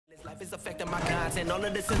It's affecting my content. All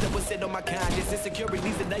of the sins that was said on my conscience.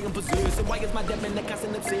 Insecurities that I am possessing. Why is my death in the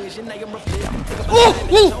constant obsession? I am reflecting.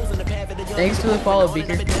 Thanks for the follow,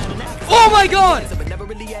 Beaker. Oh my god!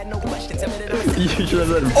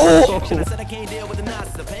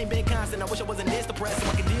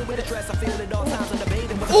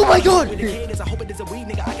 Oh my god!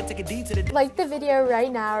 Like the video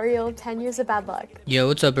right now or you'll have 10 years of bad luck. Yo,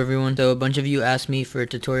 what's up everyone? So a bunch of you asked me for a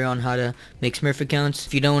tutorial on how to make Smurf accounts.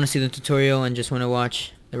 If you don't want to see the tutorial and just want to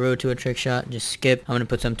watch the road to a trick shot, just skip. I'm gonna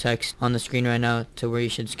put some text on the screen right now to where you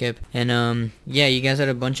should skip. And yeah, you guys had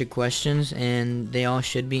a bunch of questions and they all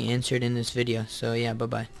should be answered in this video. So yeah, bye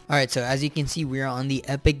bye. Alright, so as you can see, we're on the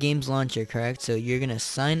Epic Games launcher, correct? So you're gonna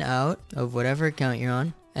sign out of whatever account you're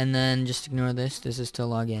on, and then just ignore this. This is to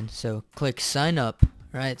log in. So click sign up.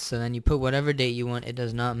 Right, so then you put whatever date you want. It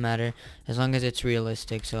does not matter as long as it's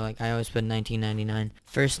realistic. So like I always put 1999.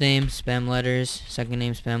 First name, spam letters. Second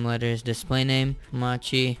name, spam letters. Display name,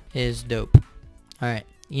 Machi is dope. Alright,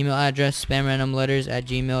 email address,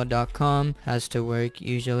 spamrandomletters@gmail.com. Has to work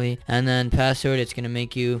usually. And then password, it's gonna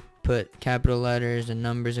make you put capital letters and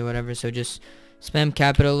numbers or whatever. So just spam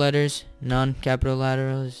capital letters, non-capital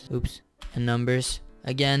letters, oops, and numbers.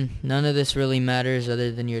 Again, none of this really matters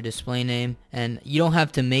other than your display name, and you don't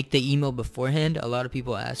have to make the email beforehand. A lot of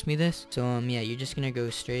people ask me this. So yeah, you're just gonna go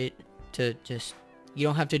straight to you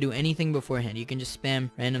don't have to do anything beforehand. You can just spam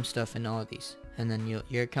random stuff in all of these, and then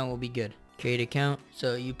your account will be good. Create account.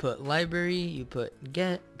 So you put library, you put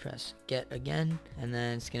get, press get again, and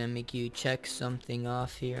then it's gonna make you check something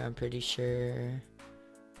off here, I'm pretty sure.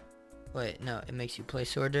 Wait, no, it makes you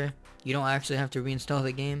place order. You don't actually have to reinstall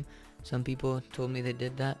the game. Some people told me they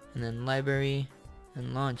did that. And then library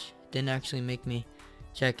and launch. Didn't actually make me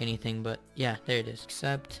check anything, but yeah, there it is.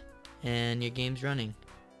 Accept, and your game's running.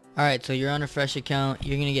 Alright, so you're on a fresh account.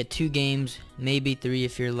 You're gonna get 2 games, maybe 3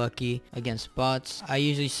 if you're lucky, against bots. I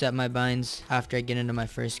usually set my binds after I get into my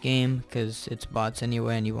first game because it's bots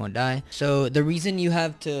anyway and you won't die. So the reason you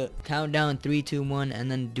have to count down 3, 2, 1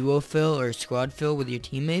 and then duo fill or squad fill with your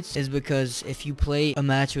teammates is because if you play a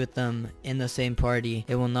match with them in the same party,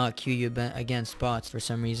 it will not queue you against bots for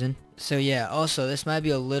some reason. So yeah, also this might be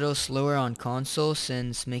a little slower on console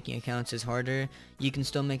since making accounts is harder. You can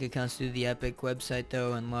still make accounts through the Epic website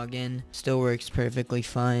though and log in. Still works perfectly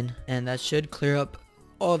fine. And that should clear up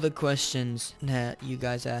all the questions that you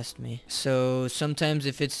guys asked me. So sometimes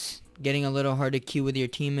if it's getting a little hard to queue with your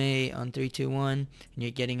teammate on 3, 2, 1 and you're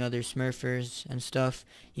getting other smurfers and stuff,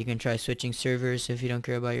 you can try switching servers if you don't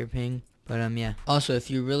care about your ping. But yeah. Also, if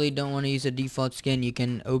you really don't want to use a default skin, you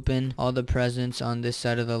can open all the presents on this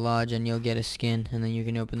side of the lodge and you'll get a skin. And then you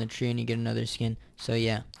can open the tree and you get another skin. So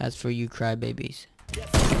yeah, that's for you crybabies.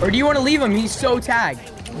 Or do you want to leave him? He's so tagged.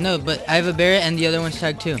 No, but I have a Barrett and the other one's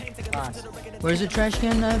tagged too. Where's the trash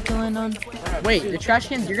can I have to land on? Wait, the trash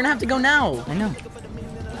cans? You're gonna have to go now. I know.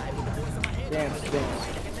 Damn.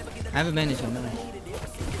 I have a bandage on. No.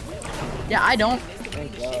 Yeah, I don't.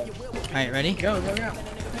 Alright, ready? Go.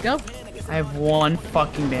 I have 1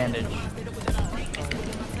 fucking bandage.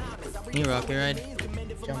 You rocket ride.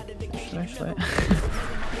 Jump.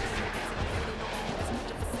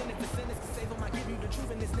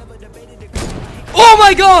 Oh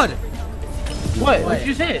my god! What? What'd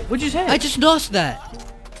you say? I just lost that.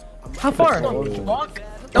 How far?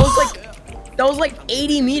 That was like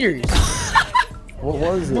 80 meters. What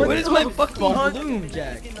was it? What is my fucking balloon,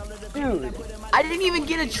 Jack? Dude, I didn't even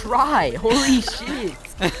get a try. Holy shit.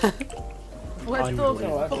 What the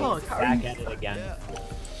fuck? Back at it again.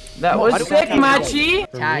 That was sick, Machi.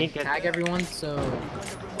 Tag Everyone so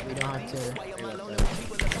we don't have to.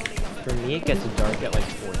 For me, it gets dark at like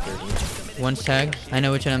 4:30. One's tagged. I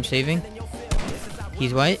know which one I'm saving.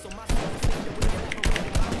 He's white.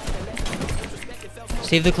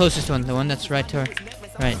 Save the closest one, the one that's right to her.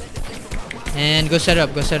 Right. And go set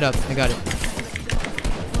up. I got it.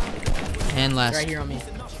 And last. Right here on me.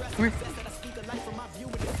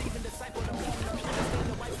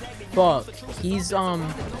 Fuck. He's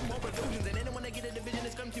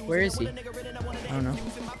where is he? I don't know.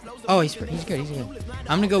 Oh, he's good.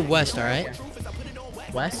 I'm gonna go west. All right.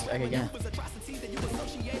 West? Okay, yeah.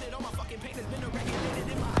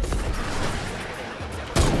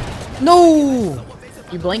 No!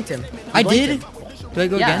 You blinked him. I did? Do I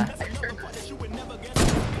go again? Yeah.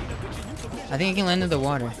 I think I can land in the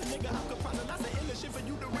water.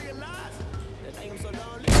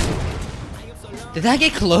 Did that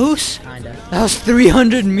get close? Kinda. That was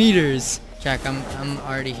 300 meters. Jack, I'm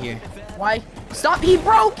already here. Why? Stop! He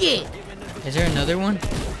broke it! Is there another one?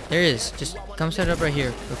 There is. Just come set up right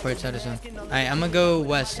here before it's out of zone. Alright, I'm gonna go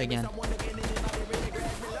west again.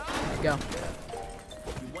 Go.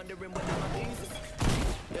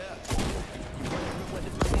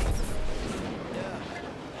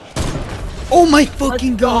 Oh my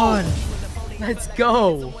fucking god! Let's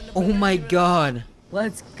go. Oh my god!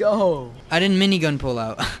 Let's go. I didn't minigun pull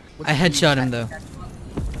out. I headshot him though.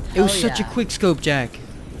 It was Hell such a yeah. quick scope, Jack.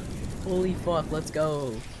 Holy fuck, let's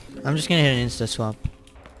go. I'm just gonna hit an insta swap.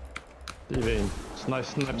 Snipe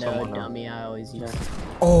No, someone. dummy, I always use.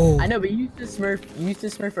 Oh. I know, but you used to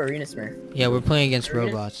smurf Arena Smurf. Yeah, we're playing against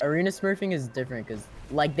robots. Arena smurfing is different because,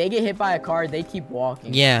 like, they get hit by a car, they keep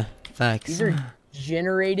walking. Yeah, facts. These are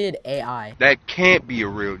generated AI. That can't be a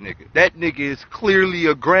real nigga. That nigga is clearly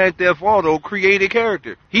a Grand Theft Auto created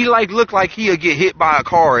character. He look like he'll get hit by a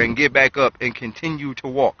car and get back up and continue to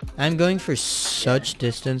walk. I'm going for such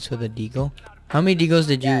distance with a deagle. How many deagles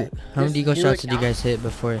did you? How many deagle shots did you guys hit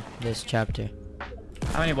before this chapter?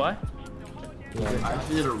 How many what? I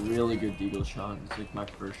actually did a really good deagle shot. It's like my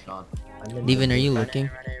first shot. Devin, are you looking?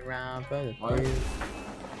 What? What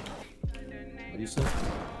do you say?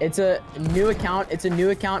 It's a new account. It's a new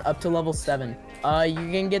account up to level 7. You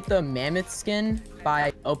can get the mammoth skin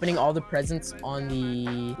by opening all the presents on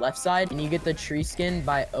the left side, and you get the tree skin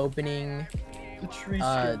by opening the tree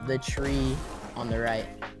on the right.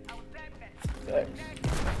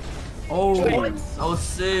 Oh, that was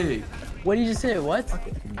sick. What did you just hit? What?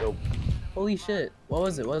 Dope. Holy shit! What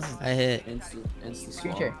was it? What was it? I hit. Insta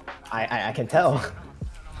Screen swap. share. I can tell.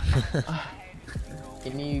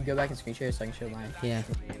 Can you go back and screen share so I can show mine? Yeah.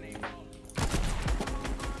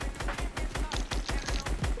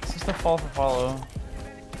 It's just a fall for follow.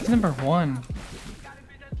 He's number 1.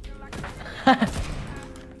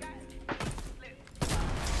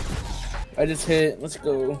 I just hit, let's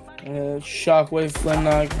go. Shockwave,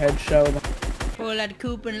 Flintlock, headshot. Pull out the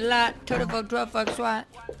coop and a lot. Turtle fuck, drop fuck, swat.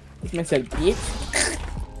 This man said, bitch.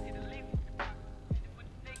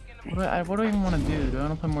 What do I even want to do? Do I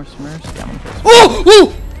want to play more Smurfs? Yeah, I'm gonna play Oh! Oh!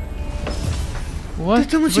 What?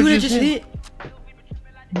 Did someone see what I just hit?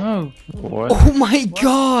 No. What? Oh my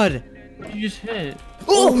god! What you just hit?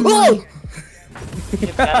 Oh! Oh!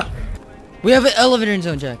 We have an elevator in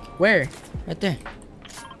zone, Jack. Where? Right there.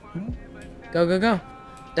 Go, go, go.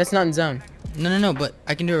 That's not in zone. No, but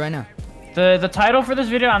I can do it right now. The title for this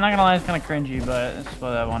video, I'm not gonna lie, it's kind of cringy, but it's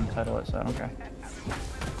what I want to title it, so I don't care.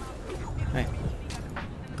 Alright.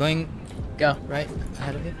 Going Go. right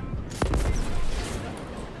ahead of it.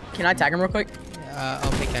 Can I tag him real quick? I'll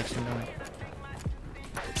pickaxe him, don't worry.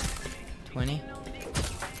 20.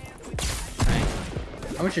 Alright.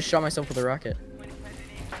 I'm gonna just shot myself with a rocket.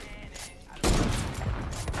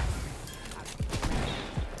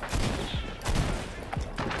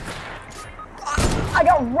 I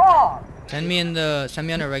got robbed! Send me on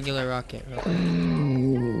a regular rocket.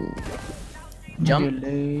 Jump.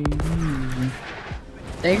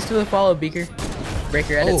 Thanks to the follow, Beaker.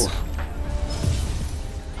 Breaker edits. Oh.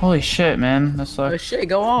 Holy shit, man. That Oh sucks. shit,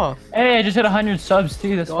 go off. Hey, I just hit 100 subs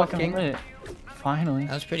too. That's Go off, fucking King. lit. Finally.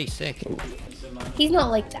 That was pretty sick. He's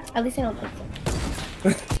not like that. At least I don't think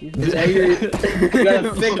so. You got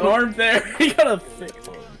a thick arm there. You got a thick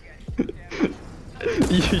arm.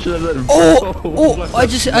 You should have let Oh! I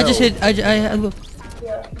just hit. I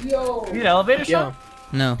Yo, You get elevator shot?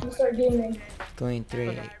 No. I'm start gaming. Going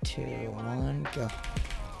 3, 2, 1, go.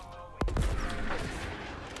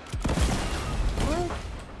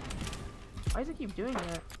 Why does it keep doing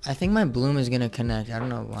that? I think my bloom is gonna connect. I don't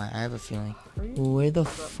know why. I have a feeling. Where the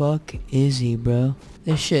fuck is he, bro?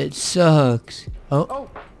 This shit sucks. Oh.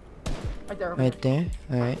 Right there. Right there.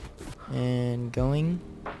 Alright. And going.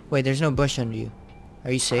 Wait, there's no bush under you.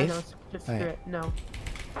 Are you safe? Just All right. No.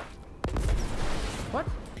 What?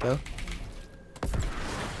 Go.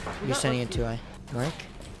 You're sending it to Mark?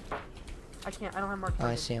 I can't. I don't have mark. Oh,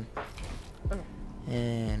 I see him. Okay.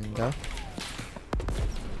 And go.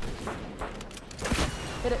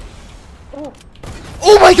 Hit it. Oh.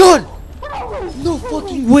 Oh my god! No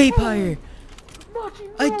fucking way, Pyre! Machi,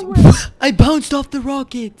 no way. I bounced off the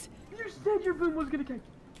rocket! You said your boom was gonna catch.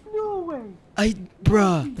 No way.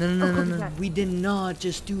 Bruh. No. We did not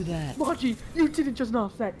just do that. Machi, you didn't just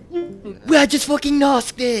knock that. I just fucking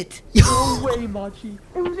knocked it! No way, Machi.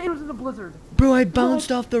 It was in the blizzard. Bro, I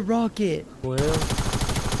bounced off the rocket.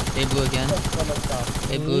 They blew again.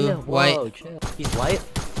 They blew. White. He's white.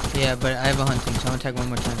 Yeah, but I have a hunting, so I'm gonna tag one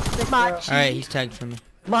more time. Alright, he's tagged for me.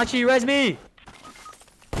 Machi, res me!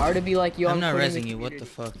 Hard to be like you. I'm not rezzing you, what the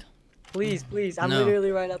fuck? Please, I'm No.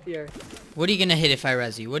 literally right up here. What are you gonna hit if I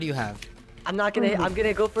res you? What do you have? I'm not gonna hit, I'm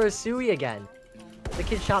gonna go for a Sui again. The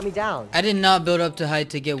kid shot me down. I did not build up to height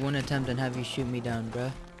to get one attempt and have you shoot me down,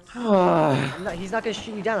 bruh. He's not gonna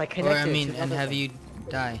shoot you down, I Or connected. I mean, and have you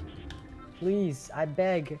die. Please, I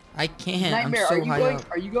beg. I can't. Nightmare, I'm so are you high going? up.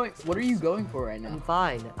 Are you going? What are you going for right now? I'm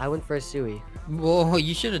fine. I went for a Sui. Whoa,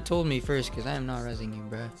 you should have told me first, cause I am not resing you,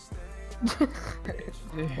 bro.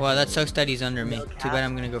 Wow, that sucks that he's under me. Too bad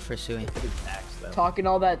I'm gonna go for a Sui. Talking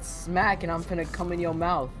all that smack, and I'm gonna come in your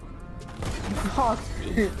mouth.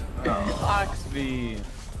 Oxby.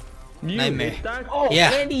 Nightmare. Oh, Yeah.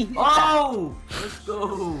 Andy. Oh! Let's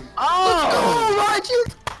go! Oh, Roger.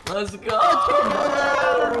 Let's go!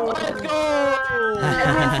 Let's go!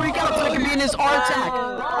 Everyone freak out so I can be in his R attack.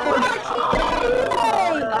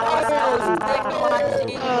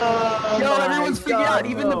 Yo, everyone's freaking out.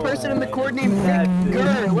 Even the person in the court named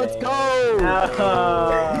Gur. Let's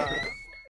go!